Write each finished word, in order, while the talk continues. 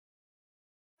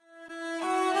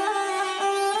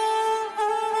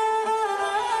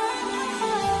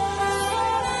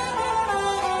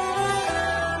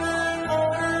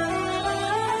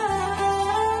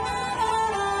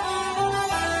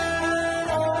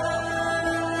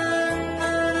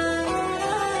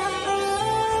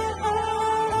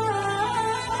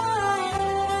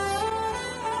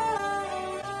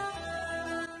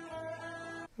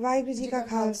Waheguru Ji Ka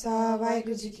Khalsa,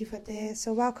 Waheguru Ji Ki Fateh.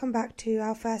 So welcome back to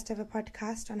our first ever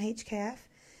podcast on HKF.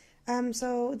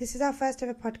 So this is our first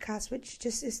ever podcast, which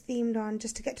just is themed on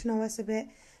just to get to know us a bit,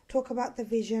 talk about the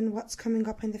vision, what's coming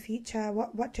up in the future,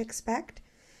 what to expect.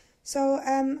 So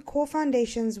Core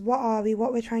Foundations, what are we?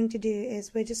 What we're trying to do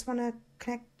is we just want to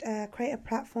connect, create a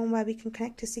platform where we can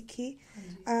connect to Sikhi,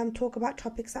 talk about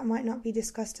topics that might not be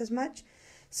discussed as much.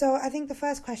 So I think the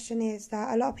first question is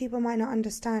that a lot of people might not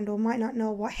understand or might not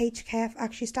know what HKF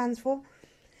actually stands for.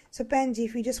 So Benji,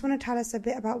 if you just want to tell us a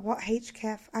bit about what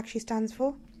HKF actually stands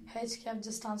for. HKF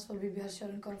just stands for Bibi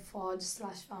Harsharan Kaur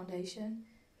Fauj/Foundation.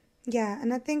 Yeah,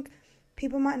 and I think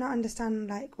people might not understand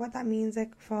like what that means,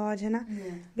 like Fauj,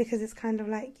 because it's kind of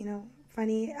like,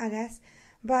 funny, I guess.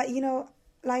 But,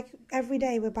 like every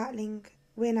day we're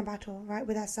in a battle, right,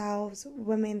 with ourselves,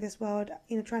 women in this world,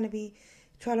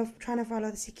 trying to follow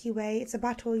the Sikhi way. It's a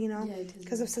battle,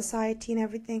 because of society and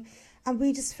everything. And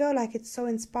we just feel like it's so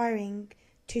inspiring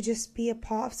to just be a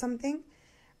part of something.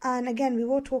 And again, we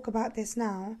will talk about this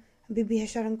now, Bibi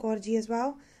Harsharan Kaur Ji as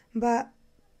well. But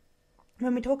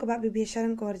when we talk about Bibi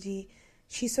Harsharan Kaur Ji,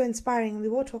 she's so inspiring, and we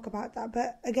will talk about that.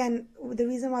 But again, the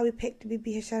reason why we picked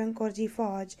Bibi Harsharan Kaur Ji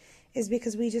Fauj is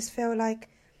because we just feel like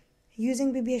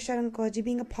using Bibi Harsharan Kaur Ji,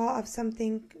 being a part of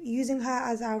something, using her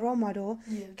as our role model,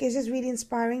 is just really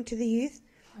inspiring to the youth.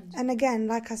 And again,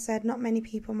 like I said, not many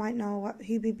people might know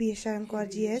who Bibi Harsharan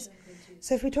Kaur Ji is.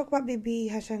 So if we talk about Bibi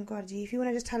Harsharan Kaur Ji, if you want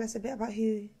to just tell us a bit about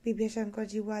who Bibi Harsharan Kaur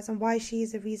Ji was and why she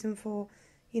is the reason for,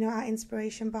 our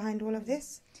inspiration behind all of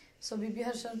this. So Bibi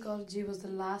Harsharan Kaur Ji was the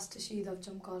last Shaheed of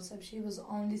Chamkaur Sahib. She was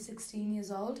only 16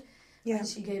 years old when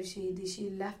she gave Shaheedi.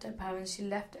 She left her parents, she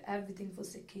left everything for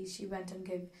Sikhi.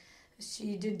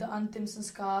 She did the Antim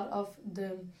Sanskar of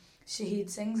the Shaheed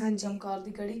Singhs in Chamkaur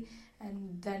Di Gadi,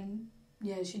 and then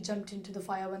she jumped into the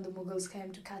fire when the Mughals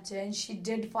came to catch her, and she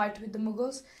did fight with the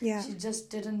Mughals. She just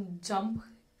didn't jump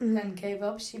and gave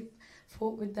up. She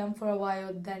fought with them for a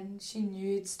while, then she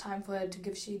knew it's time for her to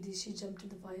give Shaheedi. She jumped in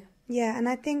the fire. Yeah, and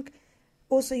I think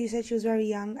also you said she was very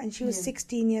young and she was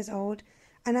 16 years old,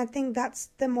 and I think that's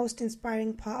the most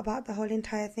inspiring part about the whole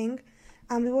entire thing.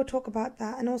 And we will talk about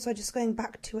that. And also just going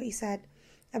back to what you said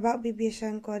about Bibi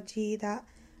Harsharan Kaur Ji, that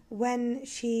when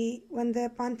the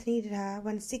Panth needed her,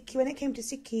 when it came to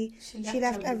Sikhi, she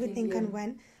left everything and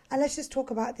went. And let's just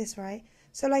talk about this, right?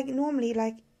 So like normally,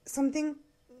 like something,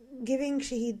 giving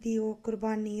Shaheedi or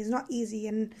Qurbani is not easy,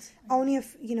 and only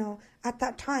if, at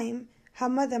that time, her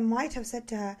mother might have said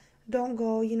to her, don't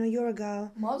go, you're a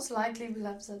girl. Most likely will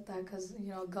have said that because,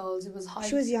 girls, it was hard.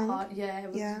 She was young.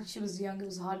 She was young. It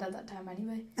was hard at that time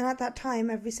anyway. And at that time,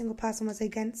 every single person was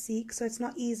against Sikh, so it's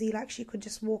not easy like she could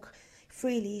just walk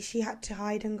freely. She had to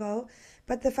hide and go.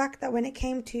 But the fact that when it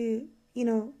came to,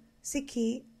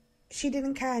 Sikhi, she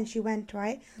didn't care and she went,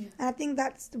 right? And I think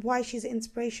that's why she's an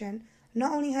inspiration.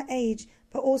 Not only her age,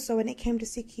 but also when it came to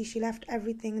Sikhi, she left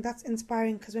everything. That's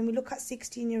inspiring because when we look at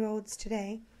 16-year-olds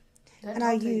today, they're and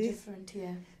totally our youth, different,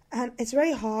 and it's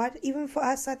very hard, even for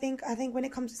us. I think when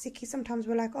it comes to Sikhi, sometimes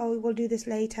we're like, oh, we'll do this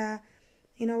later,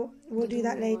 we'll do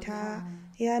that later.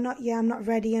 I'm not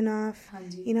ready enough. I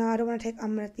don't want to take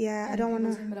Amrit. I don't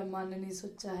want to.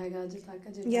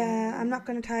 I'm not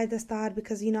going to try the start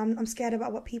because I'm scared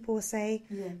about what people will say.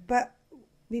 But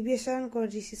Bibi Harsharan Kaur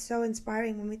Ji, she's so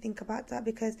inspiring when we think about that,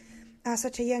 because at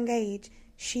such a young age,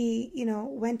 she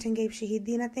went and gave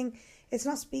Shaheedi. And I think it's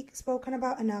not spoken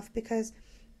about enough because,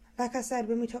 like I said,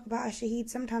 when we talk about a Shaheed,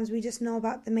 sometimes we just know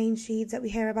about the main Shaheeds that we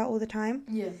hear about all the time.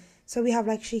 So we have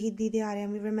like Shaheed Didyare,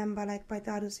 and we remember like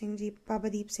Bhaitaru Singh Ji, Baba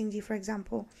Deep Singh Ji, for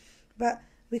example. But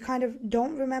we kind of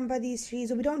don't remember these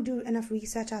Shaheeds, or we don't do enough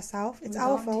research ourselves. It's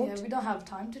our fault. Yeah, we don't have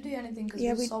time to do anything because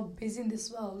we're so busy in this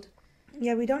world.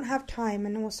 Yeah, we don't have time,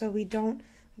 and also we don't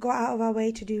go out of our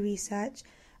way to do research,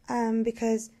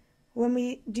 because when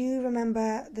we do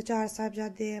remember the Char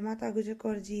Sahibzade, Mata Gujar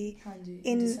Kaur Ji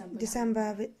in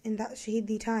December in that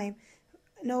Shaheedi time,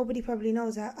 nobody probably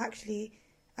knows that actually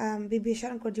Bibi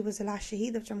Harsharan Kaur Ji was the last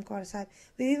Shaheed of Chamkaur Sahib.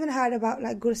 We've even heard about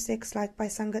like Gursikhs like by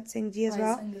Sangat Singh Ji as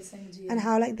well, and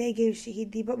how like they gave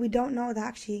Shaheedi, but we don't know that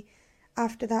actually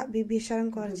after that Bibi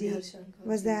Harsharan Kaur Ji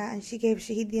was there and she gave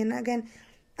Shaheedi. And again,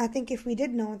 I think if we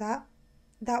did know that,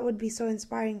 that would be so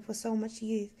inspiring for so much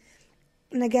youth.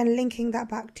 And again, linking that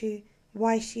back to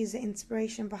why she's the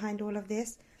inspiration behind all of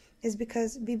this is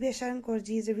because Bibi Harsharan Kaur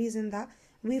Ji is the reason that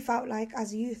we felt like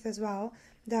as youth as well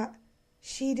that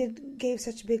she gave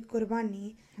such big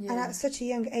qurbani and at such a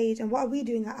young age. And what are we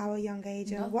doing at our young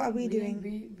age? And what are we doing?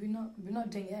 We're not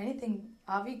doing anything.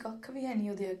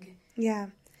 Yeah.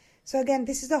 So again,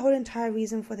 this is the whole entire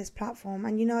reason for this platform.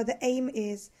 And the aim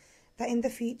is that in the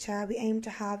future we aim to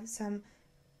have some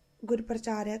good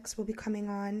pracharaks will be coming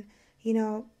on, you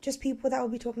know, just people that will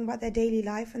be talking about their daily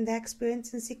life and their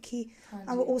experience in Sikhi.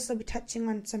 And we'll also be touching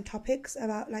on some topics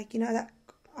about, like, you know, that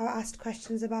are asked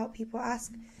questions about, people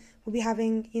ask. We'll be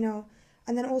having, you know,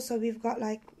 and then also we've got,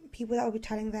 like, people that will be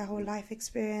telling their whole life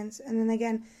experience. And then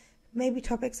again, maybe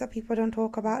topics that people don't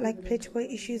talk about, like political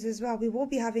issues as well. We will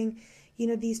be having, you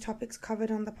know, these topics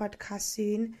covered on the podcast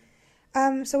soon.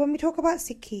 So when we talk about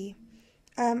Sikhi,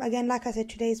 again, like I said,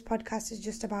 today's podcast is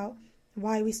just about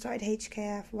why we started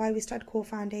HKF, why we started Core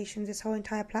Foundations, this whole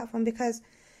entire platform, because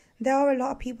there are a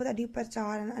lot of people that do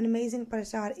prachar, and an amazing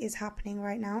prachar is happening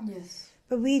right now. Yes.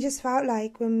 But we just felt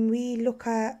like when we look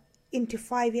into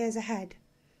 5 years ahead,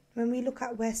 when we look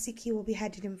at where Sikhi will be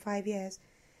headed in 5 years,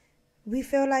 we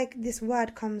feel like this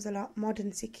word comes a lot,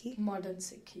 modern Sikhi. Modern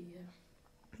Sikhi, yeah.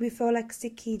 We feel like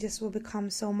Sikhi just will become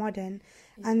so modern,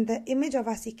 and the image of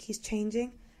our Sikhi is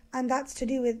changing, and that's to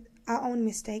do with our own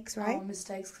mistakes, right? Our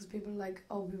mistakes, because people are like,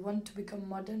 oh, we want to become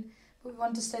modern, but we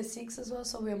want to stay Sikhs as well,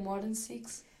 so we're modern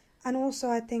Sikhs. And also,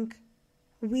 I think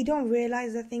we don't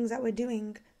realize the things that we're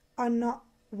doing are not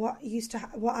what used to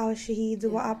what our Shaheeds or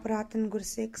what our Puratan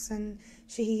Gursikhs and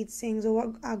Shaheed sings or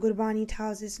what our Gurbani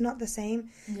tells is not the same.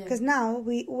 Because now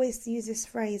we always use this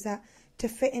phrase that to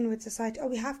fit in with society, oh,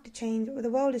 we have to change, the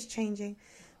world is changing.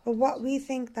 But what we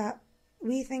think that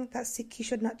Sikhi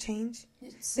should not change.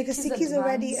 Because Sikhi is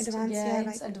already advanced. Yeah,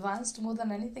 it's advanced more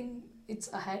than anything.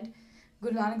 It's ahead.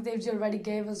 Guru Nanak Dev Ji already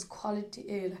gave us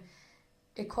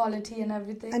equality and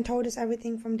everything. And told us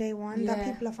everything from day one that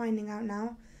people are finding out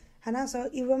now. And also,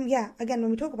 even, again,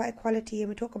 when we talk about equality and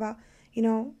we talk about, you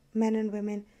know, men and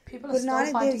women, Guru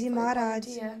Nanak Dev Ji Maharaj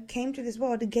came to this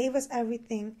world, gave us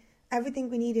everything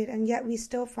we needed, and yet we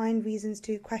still find reasons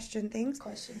to question things.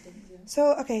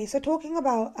 So talking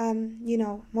about, you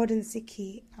know, modern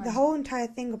Sikhi, the whole entire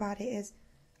thing about it is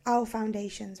our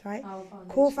foundations, right?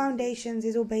 Core Foundations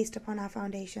is all based upon our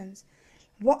foundations.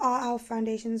 What are our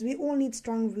foundations? We all need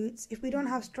strong roots. If we don't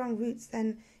have strong roots,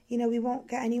 then, you know, we won't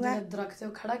get anywhere.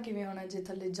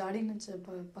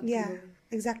 Yeah,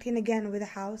 exactly. And again, with a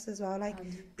house as well, like,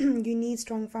 you need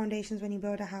strong foundations when you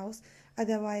build a house,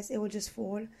 otherwise it will just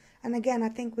fall. And again, I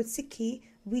think with Sikhi,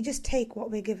 we just take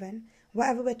what we're given.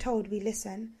 Whatever we're told, we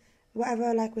listen.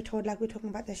 Whatever, like, we're told, like we're talking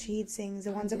about the Shaheed sings,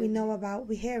 the ones that we know about,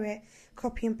 we hear it,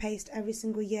 copy and paste every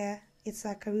single year. It's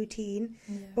like a routine.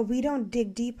 But we don't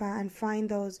dig deeper and find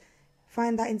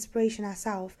that inspiration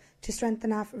ourselves to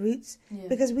strengthen our roots.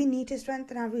 Because we need to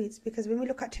strengthen our roots. Because when we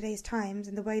look at today's times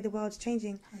and the way the world's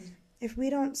changing, if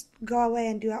we don't go away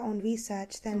and do our own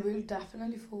research, then we'll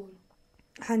definitely fall.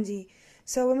 Hanji.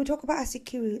 So when we talk about our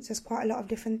Sikhi roots, there's quite a lot of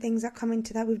different things that come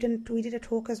into that. We did a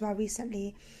talk as well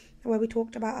recently where we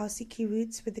talked about our Sikhi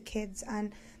roots with the kids,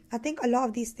 and I think a lot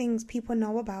of these things people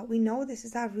know about. We know this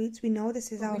is our roots. We know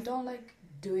this is our... We don't, like,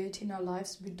 do it in our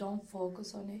lives. We don't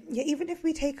focus on it. Yeah, even if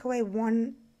we take away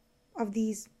one of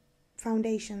these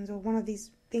foundations or one of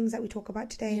these things that we talk about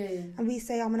today, and we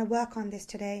say, I'm going to work on this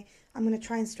today, I'm going to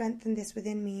try and strengthen this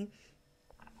within me,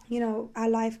 you know, our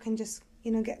life can just,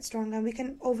 you know, get stronger, and we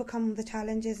can overcome the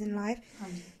challenges in life.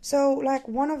 So, like,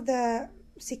 one of the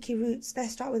Sikhi roots,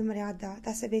 let's start with Maryada.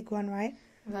 That's a big one, right?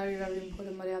 Very, very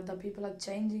important. Maryada. People are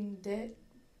changing they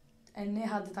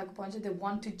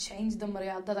want to change the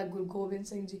Maryada that Guru Gobind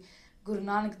Singh Ji, Guru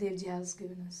Nanak Dev Ji has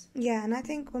given us. Yeah, and I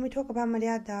think when we talk about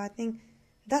Maryada, I think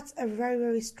that's a very,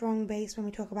 very strong base when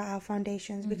we talk about our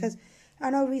foundations. Because I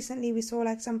know recently we saw,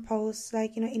 like, some posts,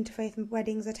 like, you know, interfaith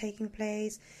weddings are taking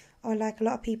place, or, like, a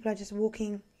lot of people are just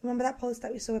walking. Remember that post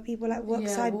that we saw where people, like, walk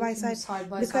side by side?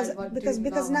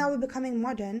 Because now we're becoming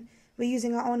modern. We're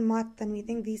using our own mat, and we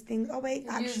think these things,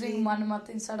 using one mat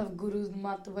instead of Guru's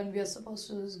mat when we are supposed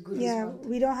to use Guru's mat. Yeah,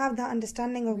 we don't have that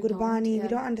understanding of Gurbani. We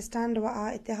don't understand what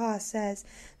our Itihas says,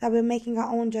 that we're making our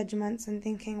own judgments and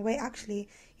thinking, actually,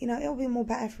 you know, it'll be more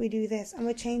better if we do this, and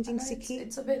we're changing Sikhi.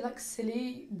 It's a bit like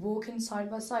silly walking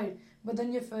side by side, but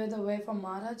then you're further away from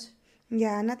Maharaj.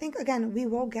 Yeah, and I think, again, we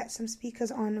will get some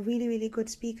speakers on, really, really good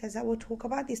speakers that will talk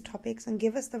about these topics and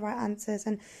give us the right answers.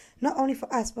 And not only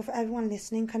for us, but for everyone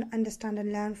listening can understand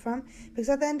and learn from. Because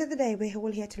at the end of the day, we're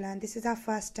all here to learn. This is our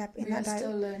first step in that direction. We're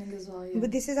still learning as well, yeah.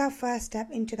 But this is our first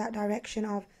step into that direction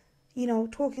of, you know,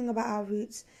 talking about our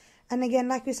roots. And again,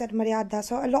 like we said, Maryada.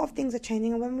 So a lot of things are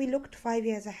changing. And when we looked 5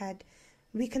 years ahead,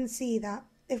 we can see that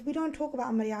if we don't talk about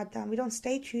our Maryada and we don't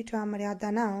stay true to our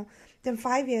Maryada now, then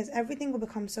 5 years, everything will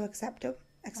become so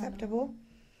acceptable.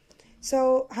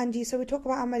 So, Hanji, so we talk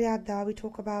about our Maryada, we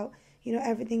talk about, you know,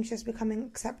 everything's just becoming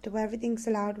acceptable, everything's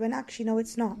allowed, when actually, no,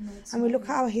 it's not. We look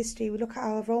at our history, we look at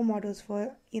our role models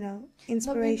for, you know,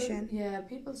 inspiration.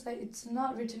 People say it's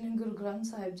not written in Guru Granth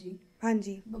Sahib Ji.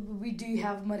 Hanji. But we do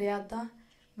have Maryada.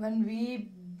 when we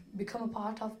become a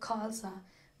part of Khalsa,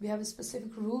 we have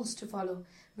specific rules to follow.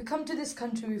 We come to this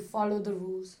country, we follow the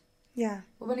rules. Yeah.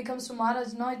 But when it comes to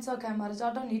Maharaj, no, it's okay, Maharaj,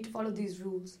 I don't need to follow these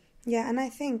rules. Yeah, and I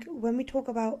think when we talk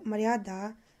about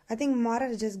Maryada, I think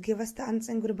Maharaj just give us the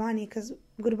answer in Gurbani, because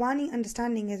Gurbani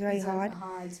understanding is very hard.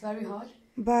 It's very hard.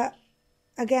 But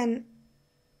again,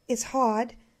 it's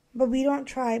hard, but we don't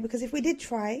try, because if we did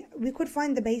try, we could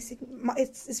find the basic.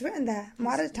 It's written there.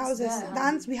 Maharaj tells us the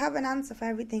answer. We have an answer for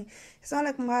everything. It's not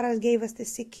like Maharaj gave us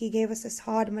this Sikhi, gave us this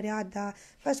hard Maryada.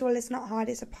 First of all, it's not hard.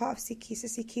 It's a part of Sikhi. It's a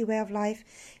Sikhi way of life.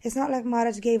 It's not like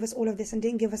Maharaj gave us all of this and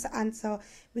didn't give us an answer.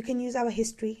 We can use our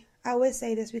history. I always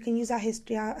say this, we can use our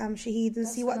history, our shaheeds, and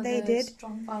see what they did.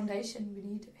 Strong foundation, we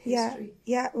need history.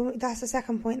 Yeah, that's the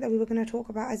second point that we were going to talk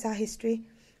about, is our history.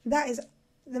 That is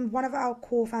one of our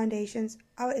core foundations,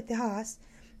 our itihas.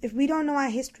 If we don't know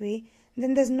our history,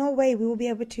 then there's no way we will be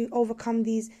able to overcome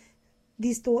these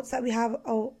thoughts that we have,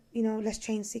 let's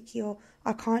change Sikhi, or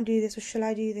I can't do this, or shall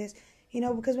I do this?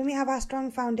 Because when we have our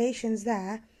strong foundations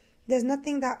there's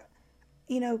nothing that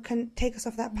can take us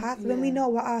off that path. When we know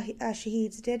what our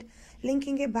shaheeds did,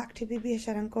 linking it back to Bibi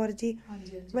Sharan Kaur Ji,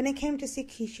 when it came to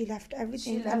Sikhi, she left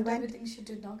everything and went. Everything. She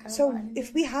did not care so about anything.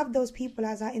 If we have those people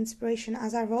as our inspiration,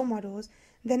 as our role models,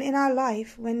 then in our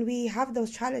life, when we have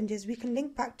those challenges, we can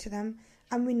link back to them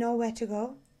and we know where to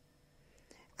go.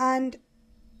 And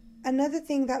another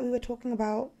thing that we were talking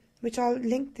about, which I'll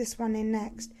link this one in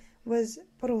next, was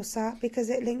Bharosa, because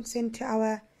it links into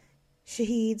our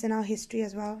shaheeds and our history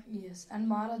as well. Yes, and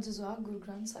Maharaj as well, Guru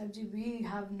Granth Sahib Ji, we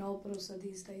have no Bharosa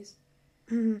these days.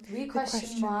 We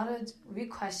question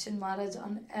Maharaj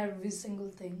on every single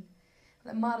thing.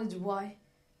 Like, Maharaj, why?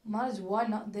 Maharaj, why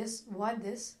not this? Why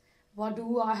this? Why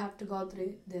do I have to go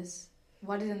through this?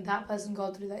 Why didn't that person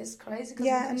go through that? It's crazy.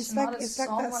 Yeah, and it's like that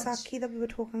Sakhi that we were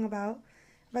talking about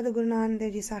the Guru Nanak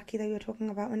Dev Ji Sakhi that we were talking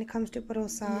about when it comes to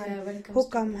Bharosa and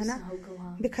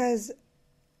Hukam, because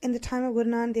in the time of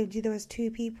Guru Nanak Dev Ji, there was two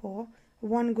people.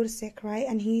 One Gursikh, right?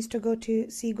 And he used to go to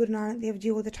see Guru Nanak Dev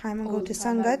Ji all the time and go to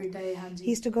Sangat.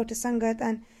 He used to go to Sangat,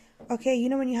 and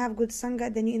when you have good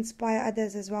Sangat, then you inspire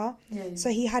others as well. So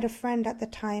he had a friend at the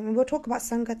time, and we'll talk about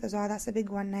Sangat as well, that's a big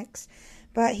one next.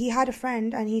 But he had a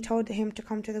friend, and he told him to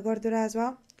come to the Gurdwara as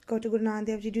well, go to Guru Nanak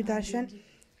Dev Ji, do darshan.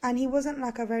 And he wasn't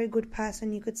like a very good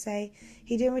person, you could say.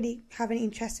 He didn't really have any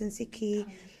interest in Sikhi.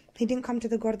 He didn't come to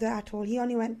the Gurdwara at all. He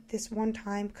only went this one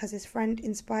time because his friend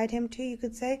inspired him to, you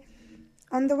could say.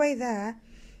 On the way there,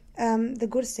 the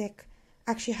Gursikh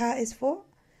actually hurt his foot,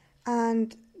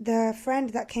 and the friend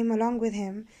that came along with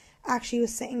him actually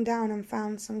was sitting down and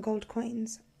found some gold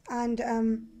coins. And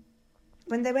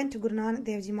when they went to Guru Nanak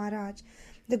Dev Ji Maharaj,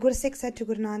 the Gursikh said to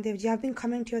Guru Nanak Dev Ji, I've been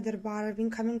coming to your darbar, I've been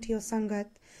coming to your Sangat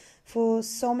for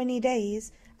so many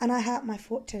days, and I hurt my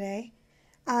foot today.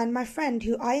 And my friend,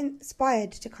 who I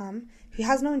inspired to come, who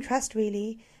has no interest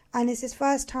really, and it's his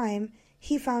first time,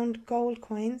 he found gold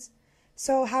coins.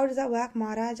 So how does that work,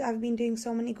 Maharaj? I've been doing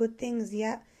so many good things,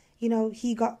 yet,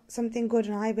 he got something good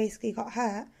and I basically got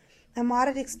hurt. And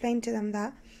Maharaj explained to them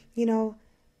that,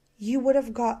 you would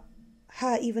have got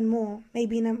hurt even more,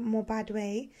 maybe in a more bad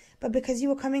way, but because you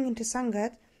were coming into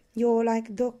Sangat, your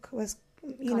dukh was,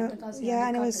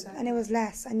 and it was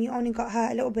less, and you only got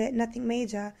hurt a little bit, nothing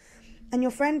major. And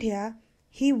your friend here,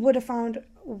 he would have found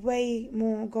way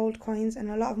more gold coins and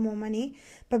a lot of more money,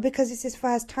 but because it's his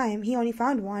first time, he only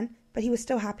found one, but he was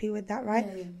still happy with that,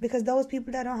 right? Because those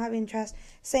people that don't have interest,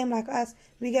 same like us,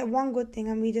 we get one good thing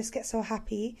and we just get so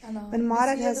happy. I know. When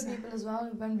Maharaj has other people as well,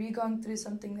 when we're going through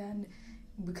something, and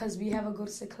because we have a good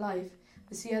Sikh life,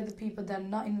 we see other people that are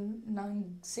not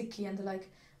in Sikhi, and they're like,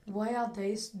 why are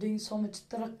they doing so much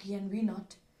tarakki and we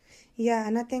not? Yeah,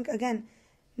 and I think again,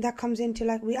 that comes into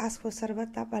we ask for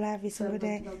sarvat bala every single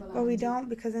day, but we don't,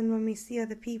 because then when we see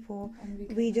other people,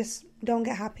 we just don't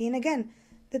get happy. And again,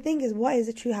 the thing is, what is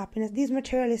the true happiness? These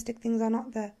materialistic things are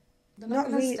not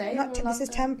this is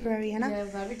temporary, Yeah,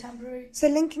 very temporary. So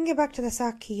linking it back to the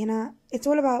Sakhi, it's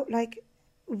all about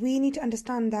we need to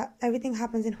understand that everything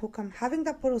happens in hukam. Having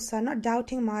that bharosa, not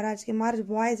doubting Maharaj,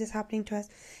 why is this happening to us?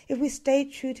 If we stay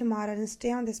true to Maharaj and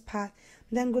stay on this path,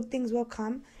 then good things will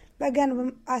come. But again,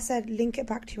 when I said link it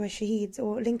back to your shaheeds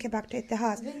or link it back to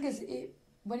itihas. The thing is,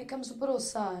 when it comes to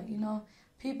bharosa,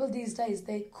 people these days,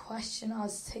 they question our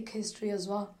Sikh history as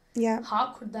well. Yeah. How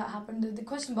could that happen? They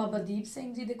question Baba Deep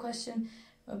Singh Ji, they question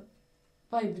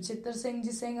Bhai Bachittar Singh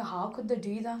Ji, saying how could they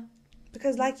do that?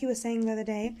 Because like you were saying the other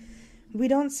day, we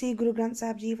don't see Guru Granth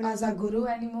Sahib Ji even as a guru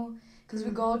anymore, because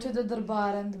we go to the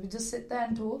darbar and we just sit there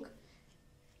and talk.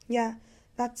 Yeah,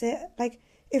 that's it.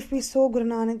 If we saw Guru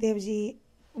Nanak Dev Ji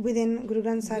within Guru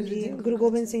Granth Sahib Ji, Guru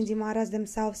Gobind Singh Ji Maharaj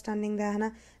themselves standing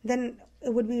there, then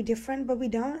it would be different, but we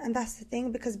don't, and that's the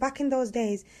thing, because back in those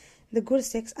days, the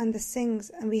Gursikhs and the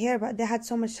Singhs, and we hear about, they had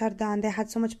so much Shraddha and they had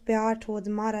so much pyar towards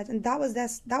Maharaj, and that was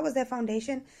their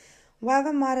foundation.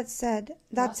 Whatever Maharaj said,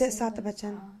 that's it, Sat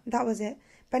Bachan. That was it.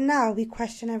 But now we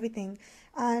question everything.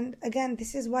 And again,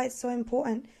 this is why it's so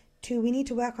important we need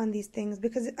to work on these things,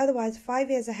 because otherwise 5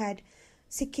 years ahead,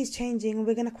 Sikhi is changing and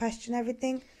we're going to question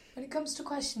everything. When it comes to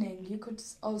questioning, you could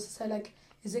also say, like,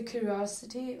 is it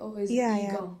curiosity or is it ego?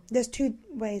 Yeah. There's two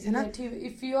ways,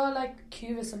 If you are like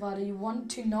curious about it, you want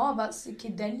to know about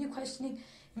Sikhi, then you're questioning.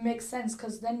 It makes sense,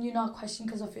 because then you're not questioning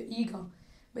because of your ego.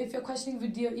 But if you're questioning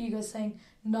with your ego, saying,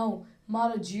 no,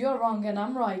 Maharaj, you're wrong and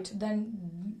I'm right, then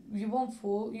you won't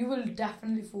fall. You will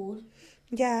definitely fall.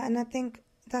 Yeah, and I think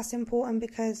that's important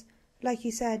because, like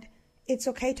you said, it's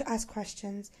okay to ask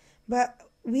questions, but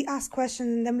we ask questions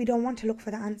and then we don't want to look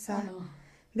for the answer. I know.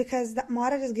 Because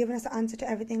Maharaj has given us the answer to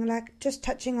everything. Like, just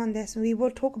touching on this, and we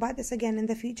will talk about this again in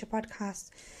the future podcasts.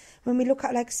 When we look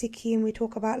at like Sikhi and we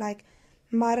talk about like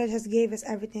Maharaj has gave us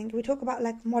everything, we talk about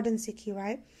like modern Sikhi,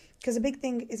 right? Because the big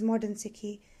thing is modern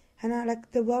Sikhi.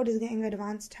 Like the world is getting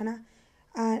advanced,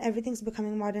 and everything's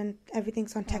becoming modern,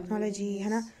 everything's on technology.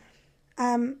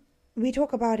 We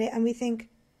talk about it and we think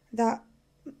that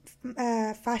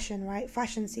fashion, right?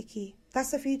 Fashion Sikhi.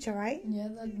 That's the future, right? Yeah,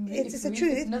 it's the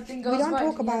truth. We don't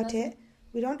talk about it.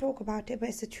 We don't talk about it, but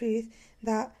it's the truth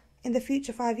that in the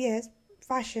future 5 years,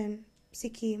 fashion,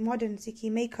 Sikhi, modern Sikhi,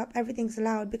 makeup, everything's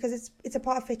allowed because it's a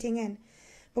part of fitting in.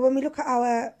 But when we look at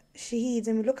our shaheeds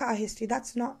and we look at our history,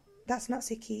 that's not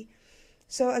Sikhi.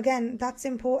 So again, that's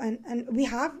important. And we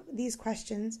have these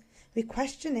questions. We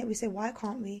question it. We say, why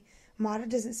can't we? Maharaj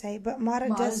doesn't say, but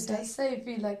Maharaj does say. If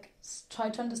you like try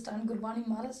to understand Gurbani,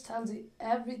 Maharaj tells you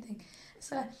everything.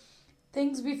 So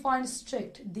things we find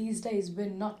strict these days were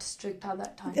not strict at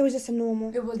that time. It was just a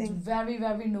normal It was thing. very,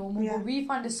 very normal. Yeah. But we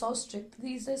find it so strict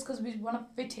these days because we want to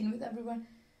fit in with everyone.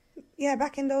 Yeah,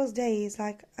 back in those days,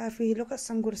 like if we look at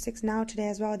some Gursikhs now today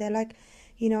as well, they're like,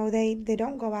 they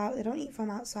don't go out, they don't eat from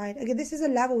outside. Again, this is a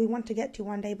level we want to get to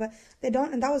one day, but they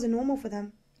don't, and that was a normal for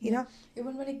them, you know?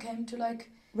 Even when it came to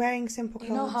like wearing simple clothes.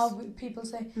 You know how people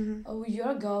say, oh, you're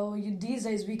a girl, these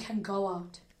days we can go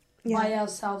out by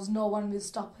ourselves, no one will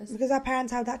stop us. Because our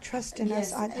parents have that trust in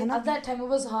us. At that time it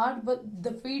was hard, but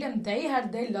the freedom they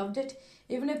had, they loved it.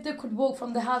 Even if they could walk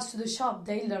from the house to the shop,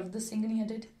 they loved the singing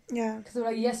did. Yeah. Because they were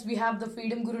like, yes, we have the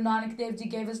freedom, Guru Nanak Dev Ji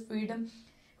gave us freedom.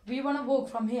 We want to walk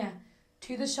from here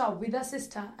to the shop with our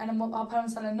sister, and our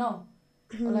parents are like, no.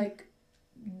 Or like,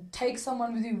 take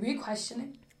someone with you, we question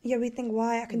it. Yeah, we think,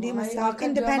 why? I can do it myself.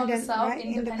 Independence, right?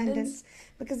 Independence.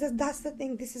 Because that's the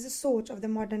thing. This is a sort of the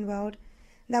modern world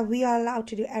that we are allowed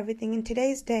to do everything. In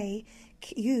today's day,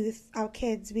 youth, our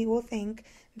kids, we all think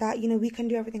that, we can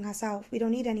do everything ourselves. We don't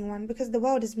need anyone because the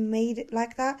world is made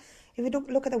like that. If we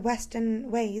look at the Western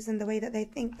ways and the way that they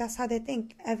think, that's how they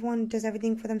think. Everyone does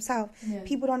everything for themselves. Yeah.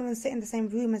 People don't even sit in the same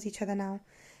room as each other now.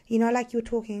 Like you were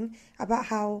talking about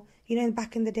how,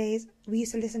 back in the days, we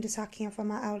used to listen to Sakhiyan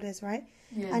from our elders, right?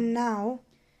 Yeah. And now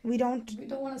we don't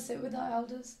want to sit with our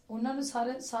elders. ਉਹਨਾਂ ਨੂੰ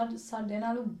ਸਾਡੇ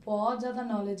ਨਾਲੋਂ ਬਹੁਤ ਜ਼ਿਆਦਾ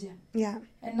knowledge ਹੈ. Yeah.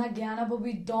 ਇੰਨਾ ਗਿਆਨ ਹੈ, but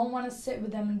we don't want to sit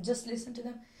with them and just listen to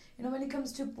them. When it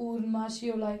comes to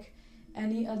Purnamashi or like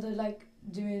any other like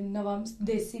ਜਿਵੇਂ ਨਵਾਂ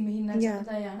ਦੇਸੀ ਮਹੀਨਾ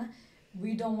ਚੱਲਦਾ ਹੈ ਨਾ,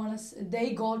 we don't want to. They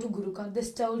go to Guru Ka. They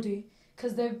still do.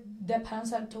 Because their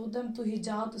parents have told them to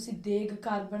ਜਾਓ ਤੁਸੀਂ ਦੇਗ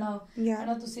ਘਰ ਬਣਾਓ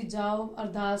ਹਨਾ ਤੁਸੀਂ ਜਾਓ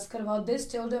ਅਰਦਾਸ ਕਰਵਾਓ. They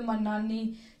still do. My nanny,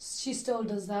 she still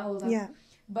does that all that. Yeah.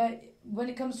 But when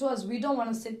it comes to us, we don't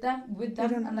want to sit there with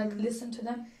them and like listen to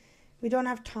them. We don't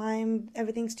have time.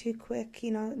 Everything's too quick.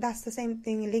 That's the same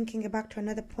thing. Linking it back to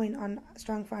another point on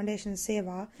Strong Foundation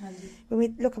Seva. When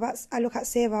I look at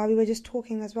Seva, we were just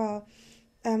talking as well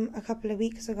a couple of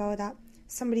weeks ago that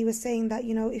somebody was saying that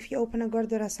if you open a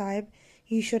Gurdwara Sahib,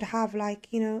 you should have like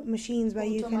machines where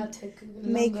automatic, you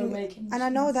can make and I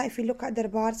know that if you look at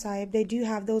Darbar Sahib, they do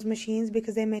have those machines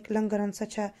because they make langar on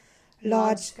such a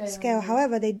large scale.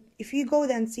 However, if you go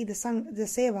there and see the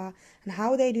seva and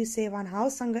how they do seva and how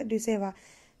Sangat do seva,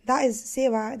 that is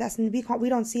seva. We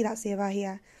don't see that seva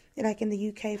here, like in the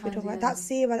UK. If we talk about that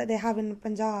seva that they have in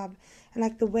Punjab, and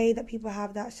like the way that people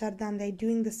have that Shraddha, they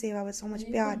doing the seva with so much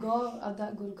pyar. You go at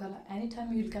that Gurukala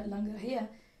anytime you get langar here.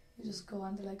 You just go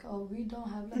and they're like, oh, we don't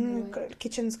have langar.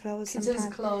 Kitchen's closed. Kitchen's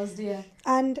closed, yeah.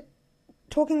 And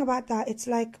talking about that, it's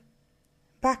like.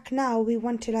 Back now, we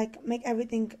want to like make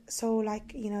everything so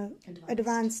like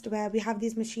advanced where we have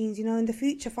these machines. In the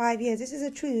future, 5 years. This is the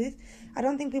truth. I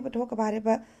don't think people talk about it,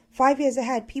 but 5 years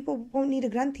ahead, people won't need a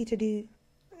granthi to do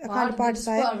a kind of part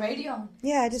side. Just put a radio on.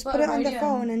 Yeah, just put it on the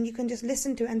phone and you can just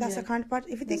listen to it, and that's a kind of part.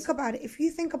 If you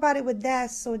think about it, with their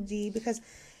soji, because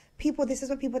people, this is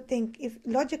what people think. If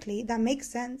logically that makes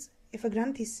sense, if a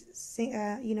Granthi,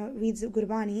 reads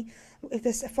Gurbani, if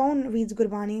this phone reads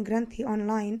Gurbani, Granthi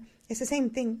online, it's the same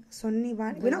thing. Sunni,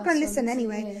 we're not going to listen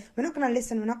anyway. Yeah. We're not going to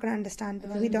listen. We're not going to understand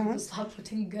because we don't. Start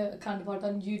putting kind of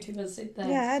on YouTube and sit there.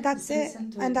 Yeah, that's it.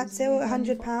 And that's it.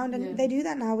 £100, and they do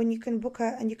that now. When you can book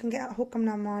and you can get a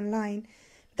Hukamnama online.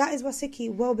 That is what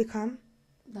Sikhi will become.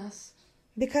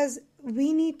 Because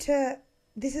we need to.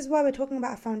 This is why we're talking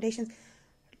about our foundations.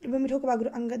 When we talk about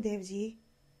Guru Angad Dev Ji,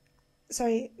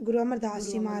 Guru Amar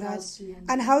Das Ji Maharaj,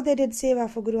 and how they did seva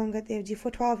for Guru Angad Dev Ji for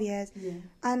 12 years,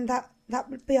 and that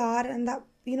pyar and that,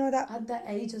 that at that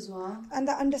age as well, and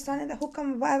that understanding, the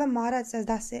hukam, whatever Maharaj says,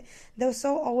 that's it. They were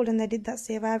so old and they did that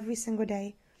seva every single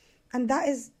day, and that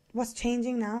is what's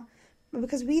changing now,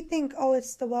 because we think,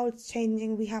 it's the world's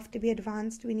changing, we have to be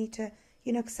advanced, we need to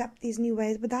accept these new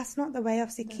ways, but that's not the way of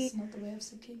Sikhi. That's not the way of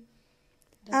Sikhi.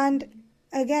 And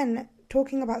again,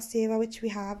 talking about seva, which we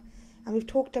have, and we've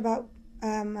talked about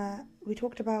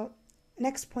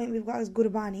next point we've got is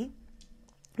Gurbani.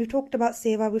 We've talked about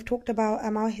seva, we've talked about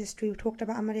our history, we've talked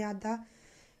about Amaryada.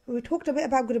 We talked a bit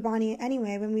about Gurbani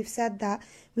anyway when we've said that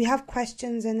we have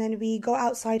questions and then we go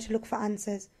outside to look for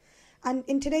answers. And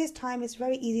in today's time, it's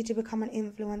very easy to become an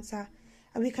influencer.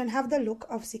 And we can have the look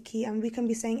of Sikhi and we can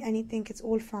be saying anything, it's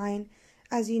all fine.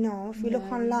 As you know, if we look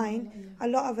online, a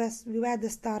lot of us, we wear the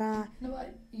stara.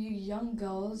 You young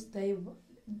girls,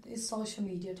 it's social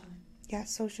media time. Yeah,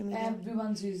 social media.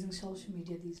 Everyone's using social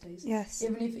media these days. Yes.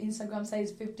 Even if Instagram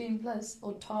says 15 plus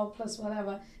or 12 plus,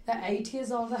 whatever, they're 8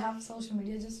 years old, they have social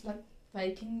media just like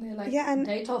faking their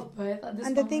date of birth at this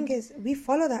And the thing is, we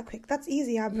follow that quick. That's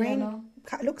easy. Our brain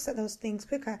looks at those things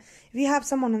quicker. If you have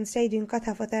someone on stage doing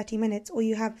katha for 30 minutes or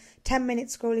you have 10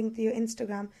 minutes scrolling through your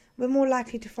Instagram, we're more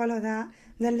likely to follow that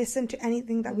than listen to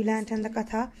anything that we learnt in the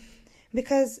katha.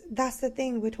 Because that's the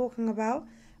thing we're talking about.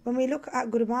 When we look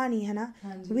at Gurbani,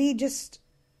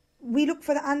 we look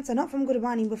for the answer, not from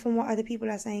Gurbani, but from what other people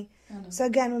are saying. So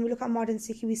again, when we look at modern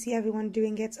Sikhi, we see everyone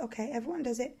doing it. It's okay, everyone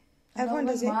does it. Everyone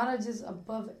does it. Maharaj is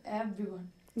above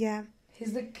everyone. Yeah.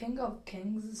 He's the king of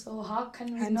kings. So how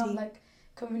can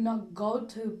we not go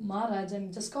to Maharaj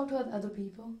and just go to other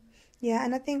people? Yeah,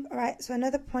 and I think, so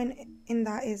another point in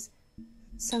that is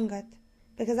Sangat.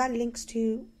 Because that links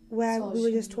to where we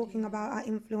were just talking about our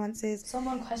influences.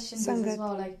 Someone questioned this as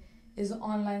well, is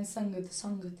online Sangat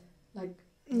Sangat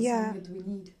we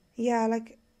need? Yeah,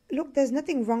 look, there's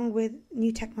nothing wrong with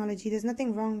new technology. There's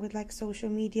nothing wrong with social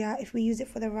media if we use it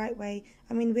for the right way.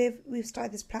 I mean, we've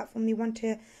started this platform. We want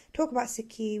to talk about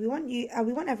Sikhi. We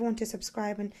want everyone to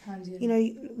subscribe and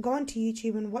go onto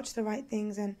YouTube and watch the right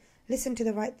things and listen to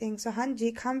the right things. So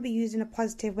Hanji can be used in a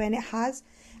positive way, and it has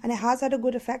had a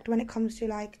good effect when it comes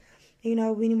to we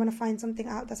want to find something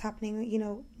out that's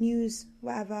happening, news,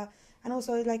 whatever. And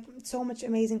also, so much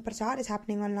amazing prachar is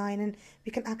happening online, and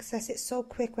we can access it so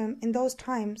quick. When in those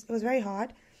times, it was very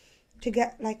hard to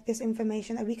get this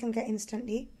information that we can get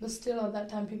instantly. But still, at that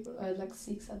time, people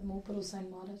Sikhs had more bharosa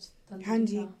in Maharaj than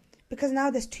Hanji. Because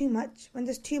now there's too much. When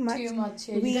there's too much, you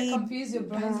get confused. Your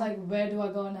brain's where do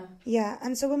I go now? Yeah,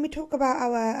 and so when we talk about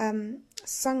our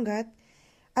Sangat,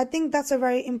 I think that's a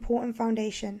very important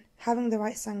foundation, having the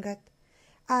right Sangat.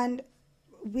 And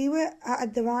we were at a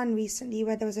Diwan recently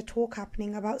where there was a talk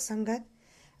happening about Sangat,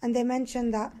 and they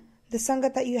mentioned that the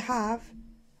Sangat that you have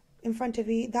in front of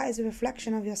you, that is a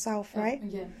reflection of yourself, right?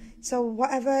 Yeah. So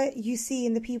whatever you see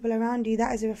in the people around you,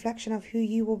 that is a reflection of who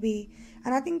you will be.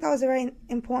 And I think that was a very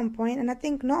important point. And I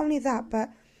think not only that, but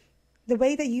the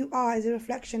way that you are is a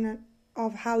reflection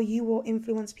of how you will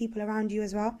influence people around you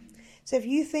as well. So if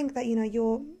you think that,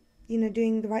 you're,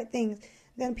 doing the right things,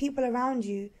 then people around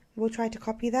you will try to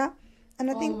copy that. And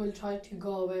I think will try to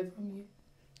go away from you.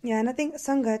 Yeah, and I think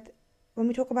Sangat, when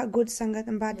we talk about good Sangat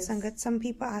and bad Sangat, some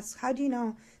people ask, how do you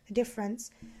know the difference?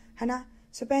 Hana?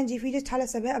 So Benji, if you just tell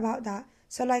us a bit about that.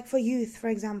 So for youth, for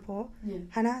example,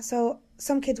 Hana, so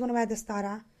some kids want to wear the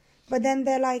stara, but then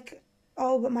they're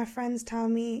but my friends tell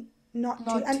me not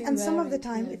to. And some of the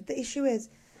time, if the issue is,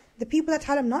 the people that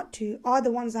tell them not to are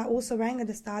the ones that are also wearing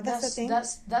the star. That's the thing.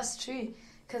 That's true.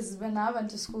 Because when I went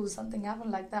to school, something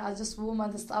happened like that. I just wore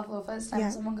my star for the first time.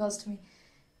 Someone goes to me,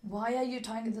 why are you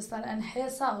tying the star? And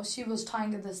herself, she was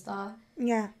tying the star.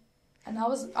 Yeah. And I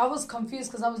was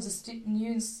confused because I was just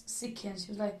new and Sikhi, and she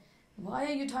was like, why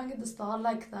are you tying the star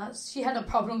like that? She had a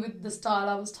problem with the star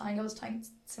I was tying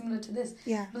similar to this.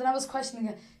 Yeah. But then I was questioning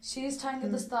her. She's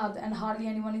tying the star, and hardly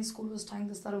anyone in school was tying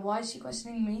the star. Why is she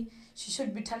questioning me? She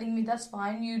should be telling me, that's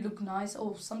fine, you look nice,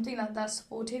 or something like that,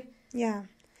 supportive. Yeah.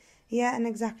 Yeah, and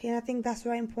exactly. And I think that's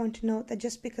very important to note, that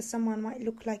just because someone might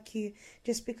look like you,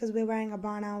 just because we're wearing a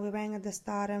bana, we're wearing a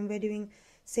dastar, and we're doing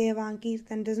seva and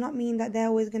kirtan does not mean that they're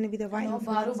always going to be the right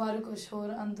influence.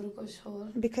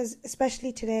 Because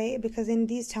especially today, because in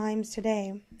these times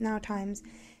today, now times,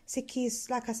 Sikhi is,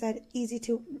 like I said,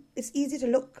 it's easy to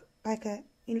look like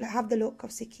have the look of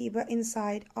Sikhi, but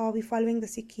inside, are we following the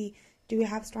Sikhi? Do we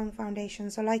have strong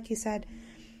foundations? So like you said,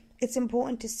 it's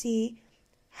important to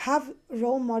have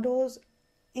role models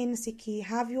in Sikhi,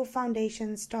 have your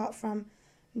foundation start from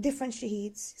different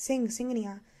shaheeds,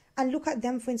 singniya, and look at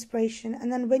them for inspiration.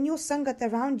 And then when your sangat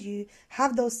around you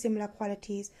have those similar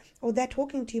qualities, or they're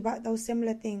talking to you about those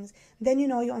similar things, then you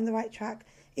know you're on the right track.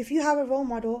 If you have a role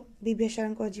model, Bibi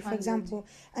Sharan Kaurji, for example,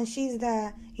 and she's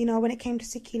there, when it came to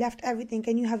Sikhi, left everything,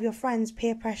 and you have your friends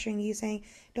peer pressuring you, saying,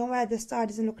 don't wear this star, it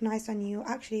doesn't look nice on you.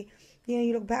 Actually,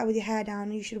 you look better with your hair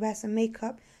down, you should wear some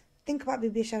makeup. Think about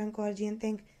Bibi Sharan Kaurji and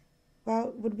think,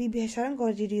 well, would Bibi Sharan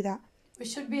Kaurji do that? We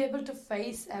should be able to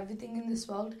face everything in this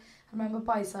world. I remember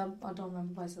Paisa, I don't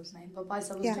remember Paisa's name, but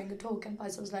Paisa was doing a talk, and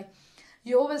Paisa was like,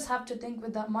 you always have to think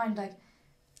with that mind, like,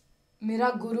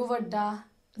 Mera Guru Vadda,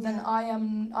 then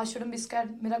I shouldn't be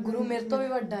scared. Mera Guru mere to bhi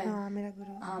vadda hai. Mera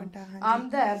Guru vadda, I'm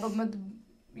there, but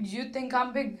you think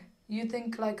I'm big. You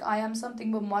think like I am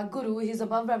something, but my Guru, he's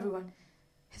above everyone.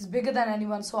 He's bigger than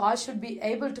anyone, so I should be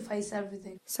able to face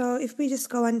everything. So if we just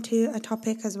go on to a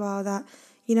topic as well that,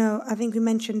 I think we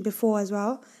mentioned before as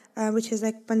well, which is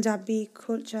like Punjabi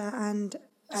culture and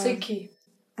Sikhi.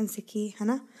 And Sikhi, hai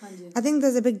na? I think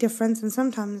there's a big difference, and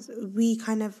sometimes we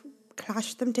kind of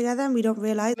clash them together and we don't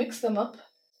realize. Mix them up.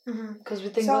 Because we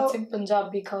think what's in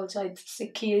Punjabi culture, it's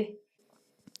Sikhi.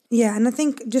 Yeah, and I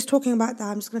think just talking about that,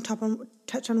 I'm just going to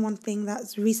touch on one thing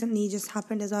that's recently just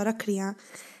happened as our Rakhriyan.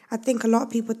 I think a lot of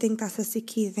people think that's a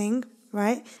Sikhi thing,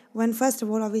 right? When first of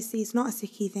all, obviously, it's not a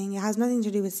Sikhi thing. It has nothing to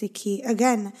do with Sikhi.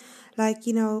 Again, like,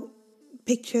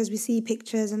 pictures, we see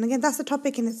pictures, and again, that's a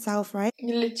topic in itself, right?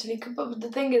 Literally, but the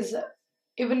thing is,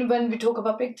 even when we talk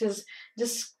about pictures,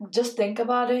 just think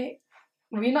about it.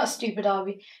 We're not stupid, are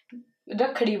we?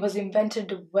 Rakhdi was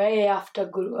invented way after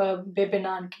Bibi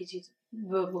Nanaki ji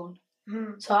were born.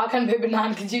 So how can Bibi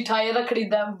Nanaki ji tie Rakhdi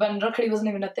when Rakhdi wasn't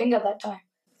even a thing at that time?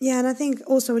 Yeah, and I think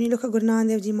also when you look at Guru Nanak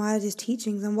Dev Ji Maharaj's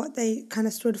teachings and what they kind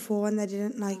of stood for and they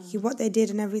didn't what they did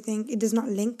and everything, it does not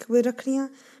link with Rakhdiyan,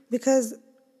 because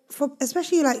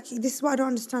especially this is what I don't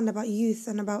understand about youth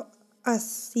and about us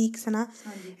Sikhs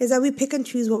is that we pick and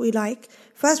choose what we like.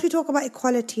 First we talk about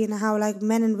equality and how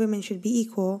men and women should be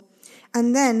equal,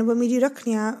 and then when we do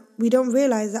Rakhdiyan, we don't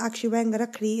realize that actually wearing a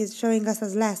Rakhdi is showing us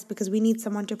as less because we need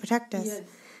someone to protect us. Yes.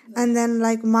 And then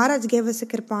Maharaj gave us a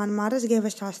kirpan, Maharaj gave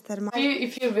us shastra.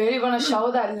 If you really want to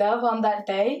show that love on that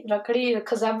day, Rakhdi,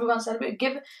 because everyone celebrates,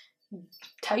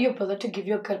 tell your brother to give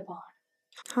you a kirpan.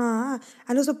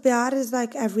 And also pyar is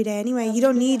every day anyway. You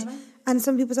don't need, and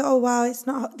some people say, oh wow, it's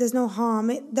not, there's no harm.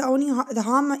 The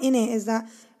harm in it is that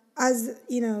as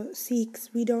Sikhs,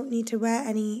 we don't need to wear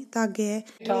any dhage.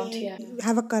 We don't,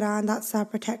 have a Quran, that's our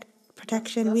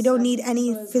protection. We don't need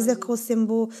any physical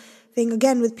symbol thing.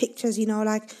 Again, with pictures,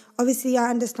 obviously I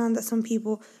understand that some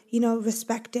people,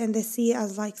 respect it and they see it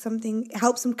as something, it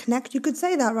helps them connect. You could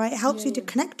say that, right? It helps you to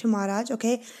connect to Maharaj,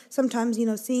 okay? Sometimes,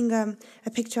 seeing a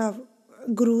picture of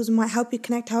gurus might help you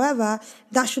connect. However,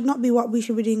 that should not be what we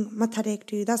should be doing matha tek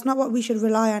to. That's not what we should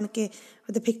rely on, okay?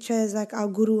 With the pictures our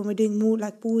guru and we're doing more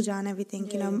puja and everything,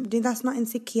 that's not in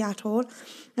Sikhi at all.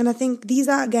 And I think these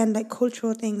are again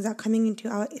cultural things that are coming into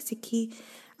our Sikhi,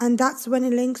 and that's when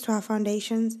it links to our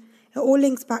foundations. It all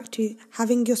links back to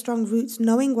having your strong roots,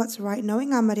 knowing what's right,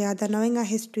 knowing our maryada, knowing our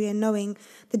history, and knowing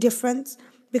the difference,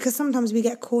 because sometimes we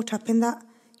get caught up in that,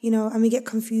 and we get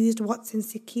confused what's in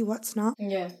Sikhi, what's not.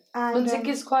 Yeah. And Sikhi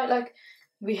is quite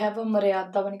we have a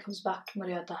maryada when it comes back to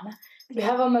maryada. We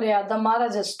have a maryada.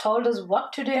 Maharaj has told us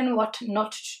what to do and what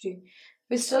not to do.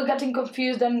 We're still getting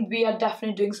confused, and we are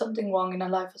definitely doing something wrong in our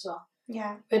life as well.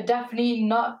 Yeah. We're definitely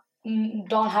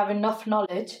don't have enough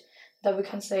knowledge that we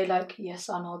can say yes,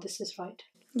 I know this is right.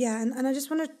 Yeah, and I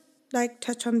just want to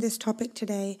touch on this topic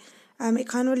today. It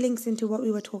kind of links into what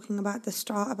we were talking about at the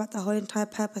start, about the whole entire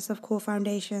purpose of core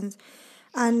foundations.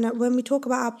 And when we talk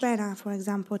about our prana, for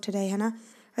example, today, Hannah,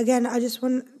 again, I just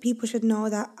want people should know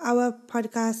that our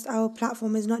podcast, our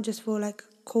platform is not just for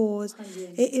cause.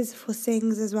 It is for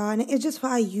things as well, and it's just for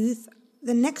our youth,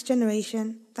 the next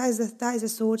generation. That is a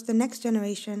source, the next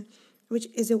generation, which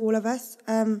is all of us.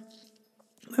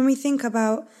 When we think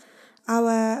about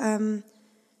our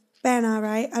Bena,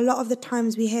 right, a lot of the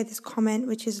times we hear this comment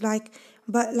which is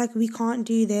but we can't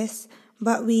do this,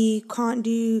 but we can't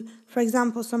do, for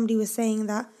example, somebody was saying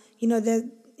that,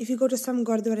 if you go to some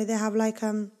Gurdwara, they have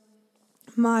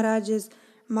Maharaj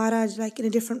in a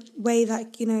different way,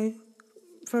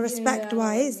 for respect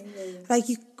wise. Like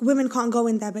women can't go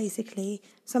in there basically.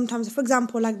 Sometimes, for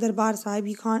example, like Darbar Sahib,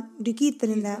 you can't do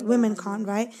Kirtan in there. Women can't,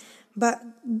 right? But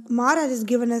Maharaj has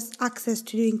given us access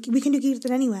to doing, we can do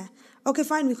Kirtan anywhere. Okay,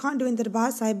 fine, we can't do it in the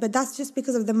Darbar Sahib, but that's just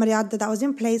because of the Maryada that was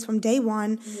in place from day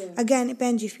one. Again,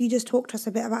 Benji, if you just talk to us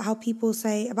a bit about how people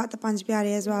say about the Panj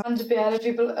Pyare as well. Panj Pyare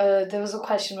people, there was a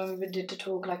question when we did the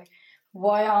talk, like,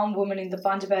 why aren't women in the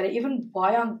Panj Pyare? Even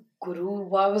why aren't Guru?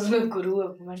 Why wasn't a Guru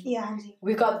a woman? Yeah.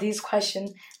 We got these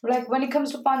questions. Like, when it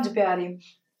comes to Panj Pyare,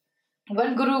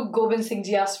 when Guru Gobind Singh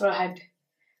Ji asked for a head,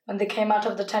 when they came out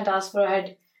of the tent, asked for a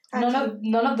head, none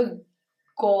of the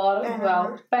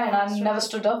Pehna never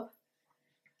stood up.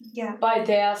 Yeah. By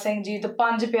Daya Singh Ji, the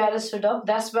Panj Pyare stood up.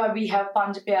 That's why we have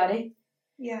Panj Pyare.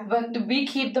 Yeah. But we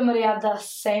keep the Maryada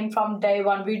same from day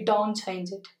one. We don't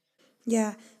change it.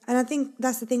 Yeah. And I think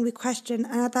that's the thing we question.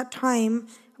 And at that time,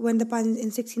 when the Panj, in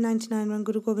 1699, when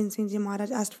Guru Gobind Singh Ji Maharaj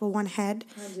asked for one head,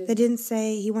 they didn't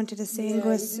say he wanted a sing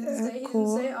or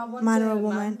a man or a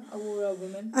woman.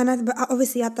 And but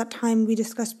obviously at that time, we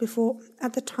discussed before,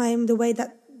 at the time, the way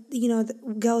that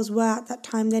the girls were at that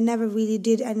time, they never really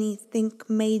did anything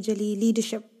majorly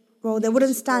leadership role. They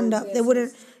wouldn't stand up. They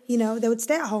wouldn't, they would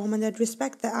stay at home and they'd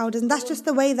respect the elders. And that's just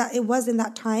the way that it was in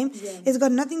that time. It's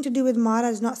got nothing to do with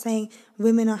Maharaj not saying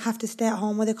women have to stay at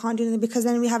home or they can't do anything, because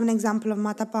then we have an example of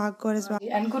Mata Bhagwar as well.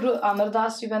 And Guru Amar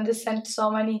Das Ji, when they sent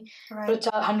so many,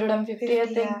 150, I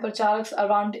think, Pracharaks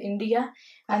around India,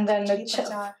 and then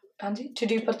to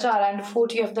do Prachar, and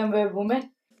 40 of them were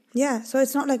women. Yeah, so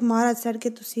it's not like Maharaj said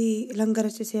that tusi langar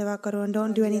ch seva karo and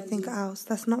don't do anything else.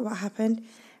 That's not what happened.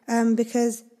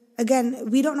 Because again,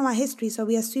 we don't know our history, so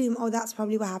we assume, that's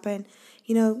probably what happened.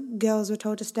 Girls were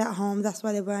told to stay at home, that's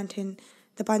why they weren't in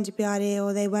the Panj Pyare,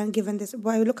 or they weren't given this.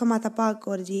 But look at Mata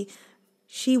Bhagwar Ji,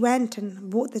 she went and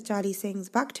brought the 40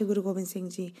 Singhs back to Guru Gobind Singh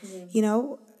Ji.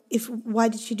 Why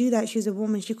did she do that? She was a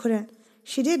woman, she couldn't.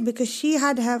 She did because she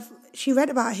read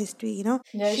about her history,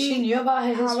 Yeah, she knew about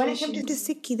her history. When it came to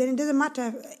Sikhi, then it doesn't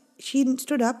matter. She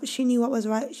stood up, she knew what was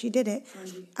right, she did it.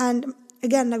 And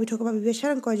again, like we talk about Bibi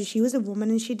Sharan Kaur Ji, she was a woman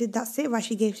and she did that seva,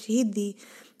 she gave Shahidi.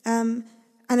 And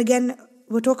again,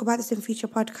 we'll talk about this in future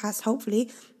podcasts, hopefully.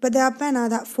 But there are Pehna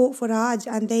that fought for Raj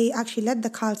and they actually led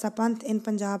the Khalsa Panth in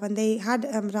Punjab and they had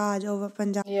Raj over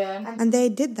Punjab. Yeah. And they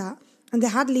did that. And they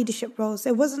had leadership roles.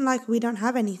 It wasn't like we don't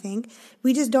have anything.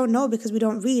 We just don't know because we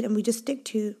don't read and we just stick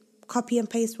to copy and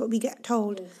paste what we get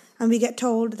told. Yes. And we get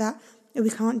told that we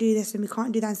can't do this and we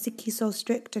can't do that and Sikhi's so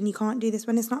strict and you can't do this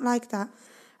when it's not like that.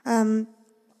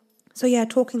 So yeah,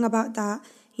 talking about that,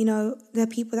 there are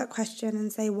people that question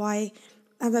and say why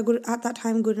at that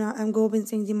time Guru Gobind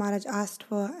Singh Ji Maharaj asked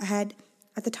for a head.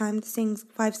 At the time the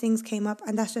 5 Singhs came up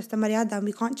and that's just the Maryada and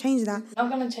we can't change that. Not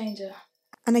going to change it.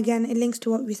 And again, it links to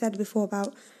what we said before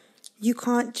about you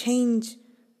can't change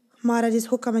Maharaj's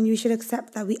hukam and you should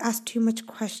accept that we ask too much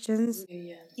questions.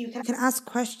 Yeah. You can ask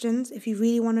questions if you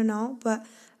really want to know, but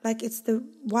like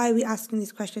why are we asking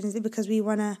these questions? Is it because we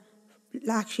want to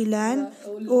actually learn,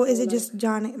 or is it just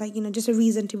just a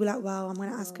reason to be like, well, I'm going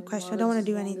to ask a question, I don't want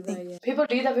to do anything. People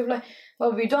do that. People are like,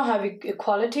 well, we don't have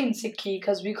equality in Sikhi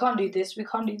because we can't do this, we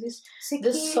can't do this.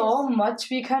 There's so much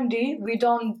we can do, we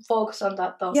don't focus on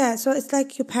that though. Yeah, so it's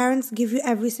like your parents give you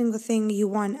every single thing you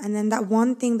want, and then that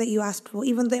one thing that you asked for,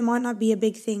 even though it might not be a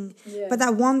big thing, but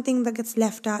that one thing that gets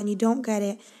left out and you don't get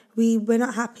it, we're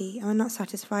not happy and we're not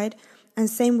satisfied. And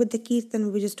same with the Kirtan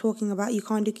we were just talking about. You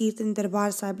can't do Kirtan in the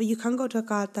Darbar Sahib, but you can go to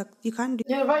Akal Takht. You can't do...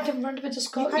 Yeah, right in front of it.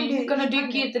 You're going to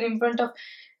do Kirtan in front of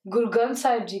Guru Granth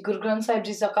Sahib Ji. Guru Granth Sahib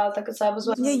Ji's Akal Takht Sahib as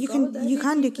well. Yeah, you can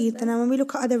do Kirtan. And when we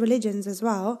look at other religions as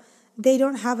well, they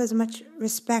don't have as much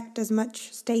respect, as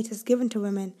much status given to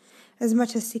women, as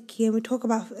much as Sikhi. And we talk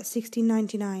about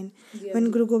 1699,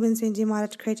 when Guru Gobind Singh Ji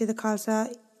Maharaj created the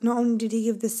Khalsa. Not only did he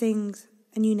give the Singhs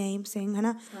a new name, Singh,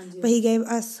 but he gave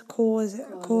us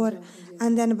Kaur,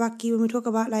 and then Baki, when we talk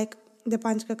about like the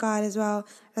Panch Kakar as well,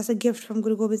 that's a gift from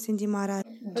Guru Gobind Singh Ji Maharaj.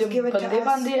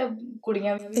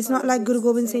 It's not like Guru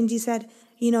Gobind Singh Ji said,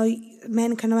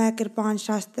 men can wear Kirpan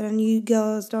Shastra and you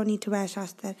girls don't need to wear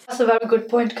Shastra. That's a very good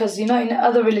point, because in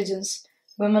other religions,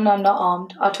 women are not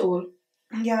armed at all.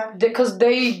 Yeah. Because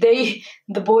the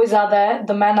boys are there,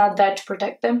 the men are there to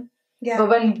protect them. Yeah. But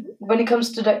when it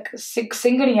comes to like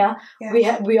Singhaniya,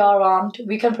 we are armed.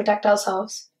 We can protect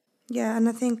ourselves. Yeah, and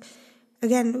I think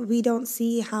again we don't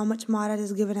see how much Maharaj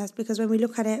has given us, because when we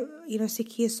look at it,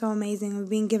 Sikhi is so amazing. We've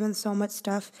been given so much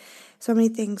stuff, so many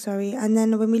things. And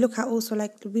then when we look at also,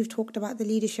 like we've talked about the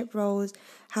leadership roles,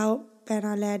 how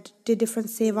Pehna did different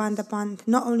seva in the Panth,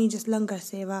 not only just Langar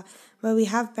seva, where we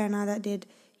have Pehna that did,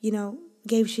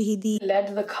 gave Shahidi,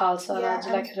 led the Khalsa Raj,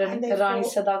 like Rani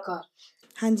Sadakar.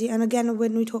 Hanji. And again,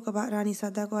 when we talk about Rani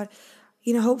Sada Kaur,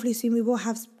 hopefully soon we will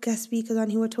have guest speakers on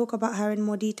who will talk about her in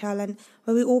more detail and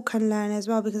where we all can learn as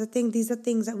well, because I think these are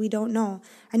things that we don't know.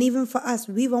 And even for us,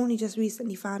 we've only just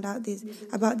recently found out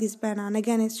about this Bena. And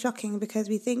again, it's shocking because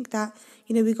we think that,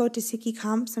 we go to Sikhi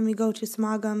camps and we go to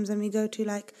Samagams and we go to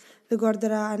like the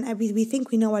Gurdwara and we think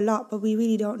we know a lot, but we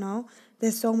really don't know.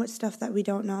 There's so much stuff that we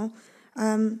don't know.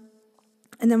 And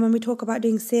then when we talk about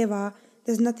doing seva,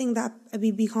 there's nothing that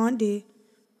we can't do.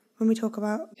 When we talk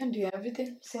about... You can do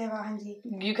everything. Seva, hanji.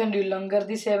 You can do Langar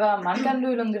di Seva, man can do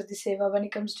Langar di Seva when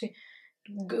it comes to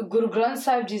Guru Granth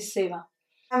Sahib Ji's Seva.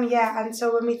 Yeah, and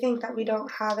so when we think that we don't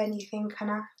have anything,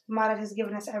 Maharaj has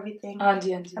given us everything.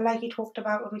 Hanji. And like you talked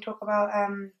about, when we talk about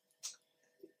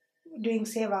doing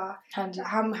Seva,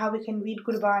 how we can read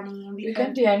Gurbani. We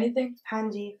can do anything.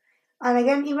 Hanji. And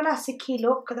again, even as Sikhi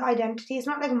look, the identity, it's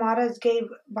not like Maharaj gave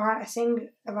Singh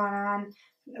Bana and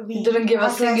we didn't give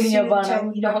us Singh in your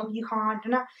Bana. You can't,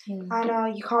 I know,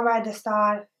 you can't wear the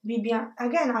star.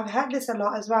 Again, I've heard this a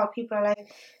lot as well. People are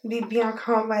like, Bibiyan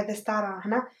can't wear the star,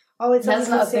 Oh, it's that's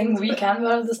not a thing, we can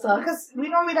wear the star. Because we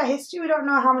don't read our history, we don't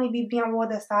know how many Bibiyan wore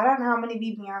the star and how many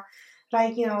Bibiyan.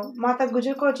 Like, Mata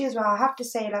Gujar Kaur Ji as well, I have to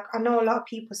say, like, I know a lot of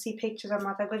people see pictures of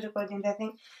Mata Gujar Kaur Ji and they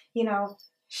think,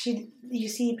 you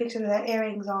see pictures with her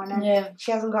earrings on and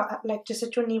she hasn't got like just a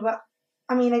chunni, but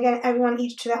I mean, again, everyone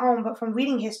each to their own, but from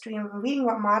reading history and from reading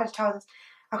what Maharaj tells us,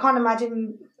 I can't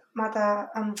imagine Mata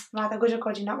Gujar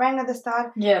Kaur Ji not wearing a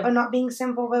dastar or not being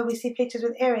simple where we see pictures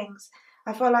with earrings.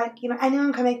 I feel like,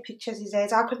 anyone can make pictures these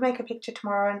days. I could make a picture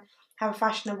tomorrow and have a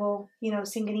fashionable,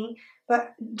 singani,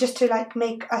 but just to like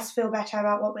make us feel better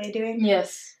about what we're doing.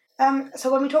 Yes.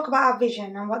 So when we talk about our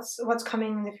vision and what's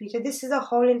coming in the future, this is a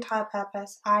whole entire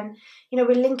purpose, and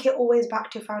we link it always back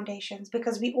to foundations,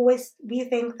 because we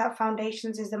think that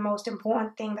foundations is the most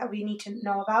important thing that we need to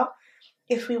know about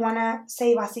if we want to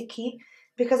save our Sikhi.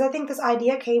 Because I think this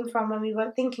idea came from when we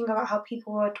were thinking about how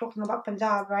people were talking about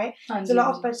Punjab, right? There's a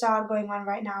lot of Punjab going on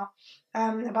right now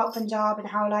about Punjab and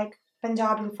how like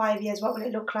Punjab in 5 years, what will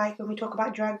it look like when we talk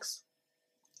about drugs?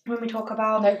 When we talk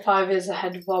about... Like 5 years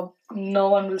ahead, Bob, no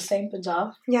one will stay in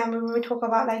Punjab. Yeah, when we talk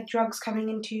about like drugs coming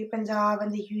into Punjab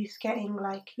and the youth getting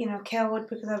like, killed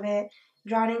because of it,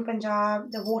 drowning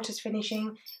Punjab, the water's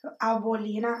finishing, our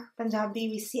boli, Punjabi,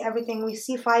 we see everything. We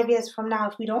see 5 years from now,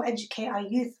 if we don't educate our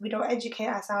youth, we don't educate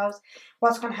ourselves,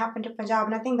 what's going to happen to Punjab.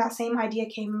 And I think that same idea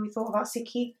came when we thought about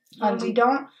Sikhi. When we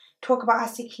don't talk about our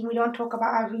Sikhi, we don't talk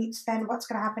about our roots, then what's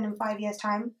going to happen in 5 years'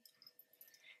 time?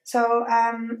 So,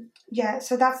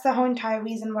 so that's the whole entire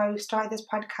reason why we started this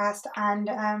podcast. And,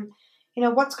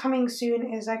 what's coming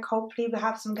soon is like hopefully we'll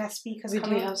have some guest speakers coming.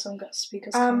 We do have some guest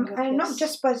speakers coming up, and not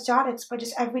just Bajjadics, but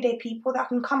just everyday people that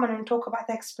can come on and talk about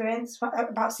their experience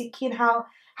about Sikhi and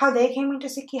how they came into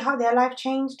Sikhi, how their life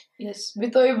changed. Yes, we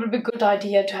thought it would be a good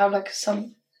idea to have like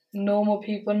some normal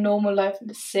people, normal life,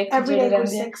 Sikh, everyday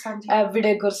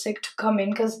Gursikh to come in,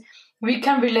 because we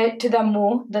can relate to them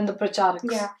more than the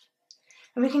Prachariks. Yeah.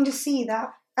 And we can just see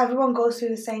that everyone goes through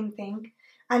the same thing.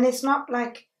 And it's not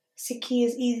like Sikhi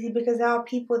is easy, because there are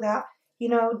people that,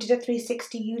 did a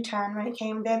 360 U-turn when it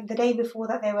came. The day before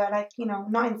that they were like,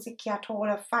 not in Sikhi at all,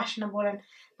 or fashionable. And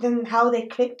then how they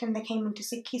clicked and they came into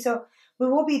Sikhi. So we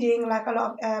will be doing like a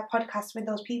lot of podcasts with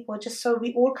those people, just so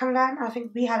we all can learn. I think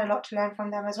we had a lot to learn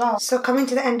from them as well. So coming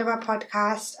to the end of our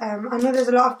podcast, I know there's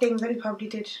a lot of things that we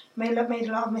probably made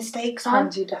a lot of mistakes on.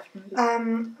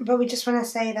 Definitely. But we just want to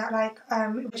say that like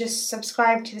just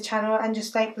subscribe to the channel and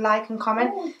just like and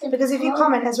comment, because if you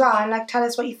comment as well and like tell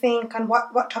us what you think and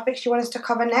what topics you want us to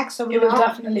cover next, so it will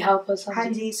definitely help us.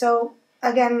 Hanji. So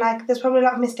again, like there's probably a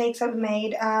lot of mistakes that we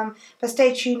made, but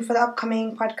stay tuned for the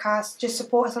upcoming podcast. Just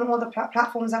support us on all the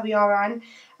platforms that we are on.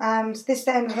 So this is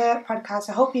the end of the podcast.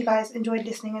 I hope you guys enjoyed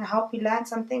listening and I hope you learned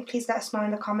something. Please let us know in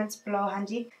the comments below,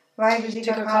 Hanji. Waheguru Ji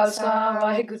Ka Khalsa,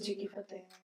 Waheguru Ji Ki Fateh.